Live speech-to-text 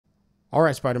All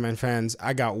right, Spider-Man fans,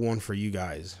 I got one for you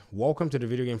guys. Welcome to the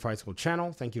Video Game Fight School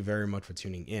channel. Thank you very much for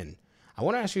tuning in. I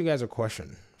want to ask you guys a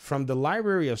question. From the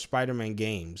library of Spider-Man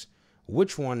games,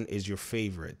 which one is your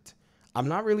favorite? I'm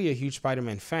not really a huge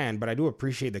Spider-Man fan, but I do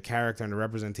appreciate the character and the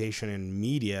representation in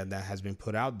media that has been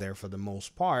put out there for the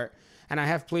most part. And I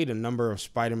have played a number of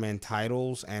Spider-Man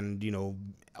titles and,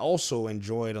 also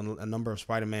enjoyed a number of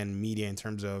Spider-Man media in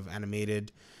terms of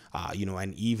animated,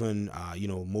 and even,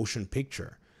 motion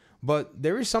picture. But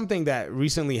there is something that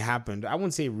recently happened. I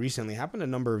wouldn't say recently, happened a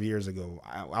number of years ago.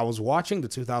 I was watching the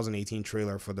 2018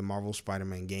 trailer for the Marvel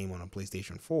Spider-Man game on a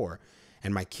PlayStation 4,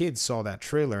 and my kids saw that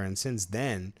trailer, and since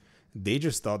then, they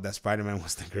just thought that Spider-Man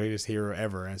was the greatest hero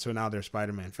ever, and so now they're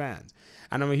Spider-Man fans.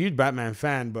 And I'm a huge Batman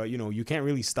fan, but you can't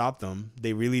really stop them.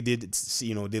 They really did,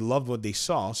 they loved what they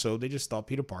saw, so they just thought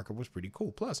Peter Parker was pretty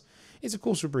cool. Plus, it's a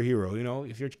cool superhero.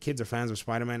 If your kids are fans of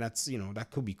Spider-Man, that's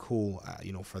that could be cool,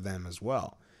 for them as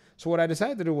well. So what I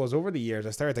decided to do was, over the years,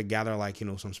 I started to gather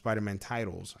some Spider-Man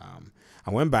titles. I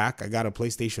went back, I got a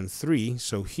PlayStation 3.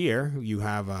 So here you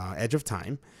have Edge of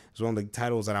Time. It's one of the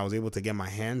titles that I was able to get my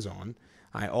hands on.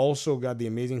 I also got the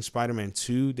Amazing Spider-Man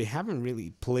 2. They haven't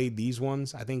really played these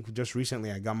ones. I think just recently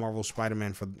I got Marvel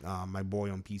Spider-Man for my boy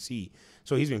on PC.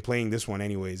 So he's been playing this one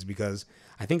anyways, because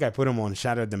I think I put him on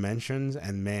Shattered Dimensions,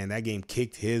 and man, that game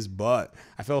kicked his butt.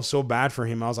 I felt so bad for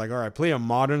him. I was like, all right, play a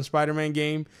modern Spider-Man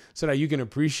game so that you can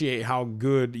appreciate how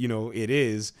good, it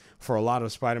is for a lot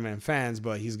of Spider-Man fans.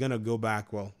 But he's going to go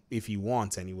back, well, if he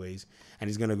wants anyways, and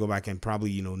he's going to go back and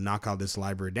probably, knock out this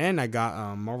library. Then I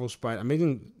got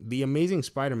The Amazing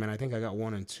Spider-Man. I think I got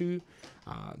 1 and 2.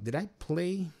 Did I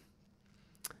play?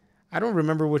 I don't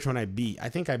remember which one I beat. I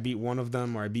think I beat one of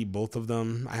them, or I beat both of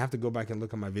them. I have to go back and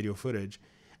look at my video footage.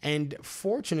 And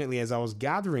fortunately, as I was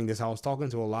gathering this, I was talking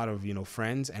to a lot of,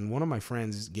 friends, and one of my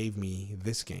friends gave me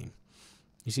this game.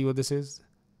 You see what this is?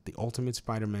 The Ultimate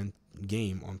Spider-Man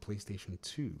game on PlayStation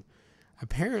 2.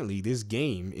 Apparently, this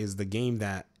game is the game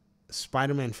that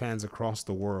Spider-Man fans across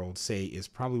the world say is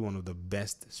probably one of the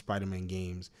best Spider-Man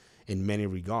games in many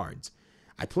regards.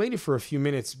 I played it for a few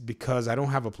minutes because I don't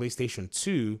have a PlayStation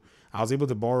 2. I was able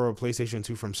to borrow a PlayStation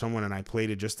 2 from someone, and I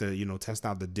played it just to, test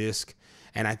out the disc.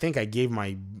 And I think I gave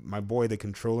my boy the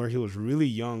controller. He was really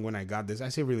young when I got this. I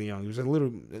say really young. He was a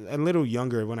little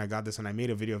younger when I got this, and I made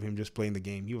a video of him just playing the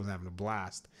game. He was having a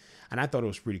blast. And I thought it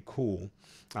was pretty cool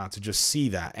to just see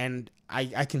that. And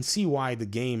I can see why the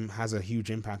game has a huge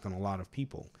impact on a lot of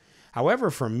people. However,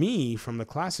 for me, from the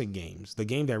classic games, the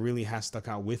game that really has stuck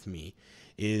out with me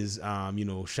is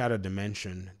Shattered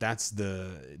Dimension. That's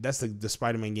the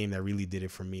Spider-Man game that really did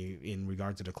it for me in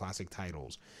regard to the classic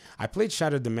titles. I played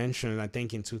Shattered Dimension, I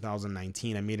think in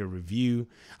 2019. I made a review.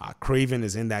 Kraven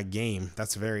is in that game.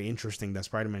 That's very interesting that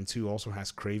Spider-Man 2 also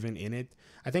has Kraven in it.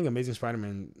 I think Amazing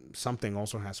Spider-Man something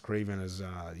also has Kraven as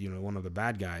one of the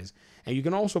bad guys. And you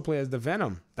can also play as the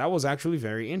Venom. That was actually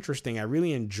very interesting. I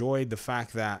really enjoyed the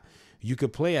fact that you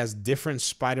could play as different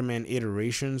Spider-Man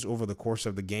iterations over the course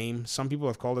of the game. Some people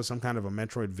have called it some kind of a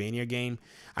Metroidvania game.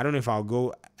 I don't know if I'll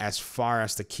go as far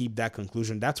as to keep that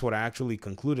conclusion. That's what I actually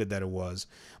concluded that it was.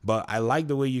 But I like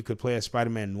the way you could play as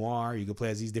Spider-Man Noir. You could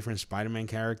play as these different Spider-Man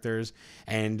characters,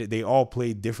 and they all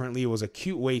played differently. It was a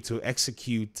cute way to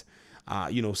execute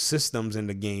systems in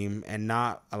the game and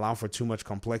not allow for too much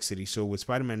complexity. So with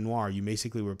Spider-Man Noir, you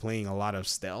basically were playing a lot of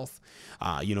stealth.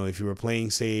 If you were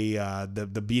playing, say,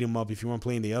 the beat 'em up, if you weren't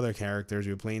playing the other characters,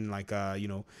 you were playing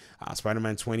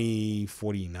Spider-Man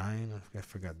 2049. I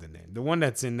forgot the name. The one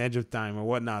that's in Edge of Time or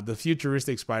whatnot, the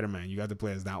futuristic Spider-Man. You got to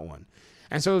play as that one.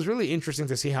 And so it was really interesting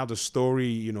to see how the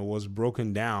story, was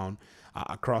broken down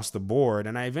across the board,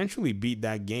 and I eventually beat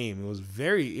that game. It was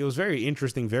very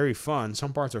interesting, very fun.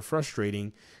 Some parts are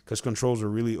frustrating because controls are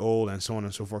really old and so on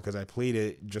and so forth, because I played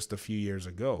it just a few years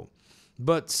ago.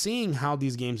 But seeing how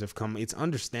these games have come, it's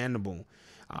understandable,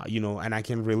 and I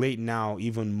can relate now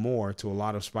even more to a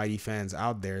lot of Spidey fans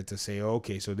out there to say,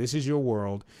 okay, so this is your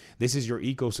world, this is your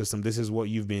ecosystem, this is what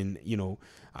you've been,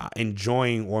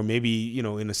 enjoying, or maybe,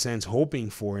 in a sense, hoping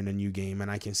for in a new game. And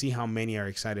I can see how many are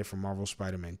excited for Marvel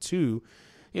Spider-Man 2.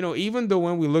 Even though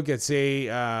when we look at, say,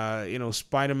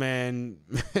 Spider-Man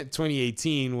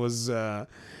 2018 was,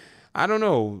 I don't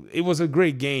know, it was a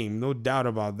great game, no doubt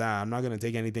about that. I'm not going to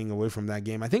take anything away from that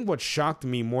game. I think what shocked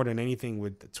me more than anything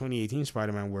with 2018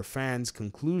 Spider-Man were fans'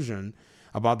 conclusion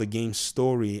about the game's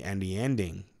story and the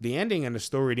ending. The ending and the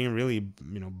story didn't really,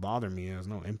 bother me. There was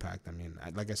no impact. I mean,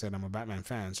 like I said, I'm a Batman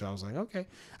fan, so I was like, okay,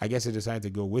 I guess I decided to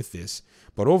go with this.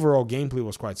 But overall, gameplay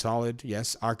was quite solid.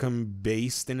 Yes,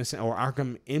 Arkham-based in a sense, or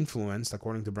Arkham-influenced,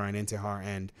 according to Brian Intihar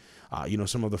and,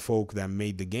 some of the folk that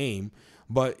made the game.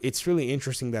 But it's really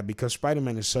interesting that because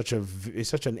Spider-Man is such an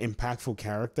impactful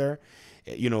character,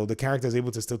 you know, the character is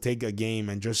able to still take a game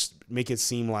and just make it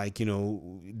seem like, you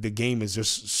know, the game is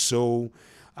just so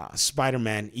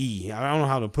Spider-Man-y. I don't know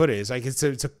how to put it. It's like it's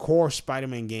a core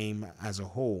Spider-Man game as a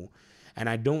whole. And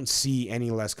I don't see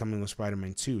any less coming with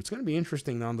Spider-Man 2. It's going to be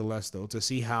interesting nonetheless, though, to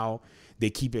see how they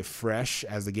keep it fresh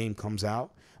as the game comes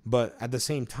out. But at the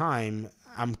same time,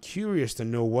 I'm curious to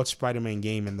know what Spider-Man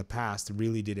game in the past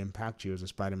really did impact you as a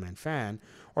Spider-Man fan,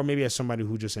 or maybe as somebody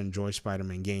who just enjoys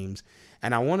Spider-Man games.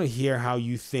 And I want to hear how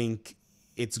you think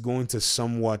it's going to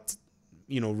somewhat,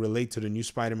 you know, relate to the new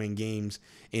Spider-Man games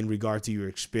in regard to your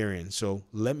experience. So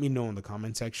let me know in the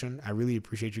comment section. I really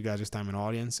appreciate you guys' time and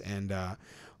audience, and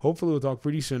hopefully we'll talk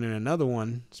pretty soon in another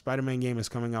one. Spider-Man game is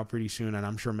coming out pretty soon, and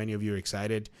I'm sure many of you are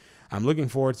excited. I'm looking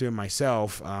forward to it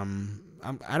myself.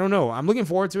 I don't know. I'm looking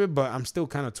forward to it, but I'm still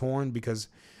kind of torn because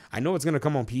I know it's going to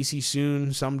come on PC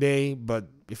soon someday, but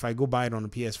if I go buy it on the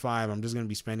PS5, I'm just going to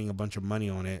be spending a bunch of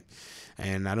money on it.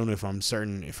 And I don't know if I'm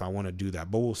certain if I want to do that,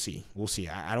 but we'll see. We'll see.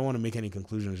 I don't want to make any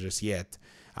conclusions just yet,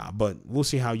 but we'll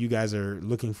see how you guys are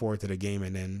looking forward to the game,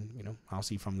 and then, you know, I'll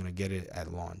see if I'm going to get it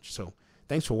at launch. So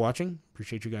thanks for watching.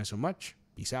 Appreciate you guys so much.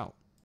 Peace out.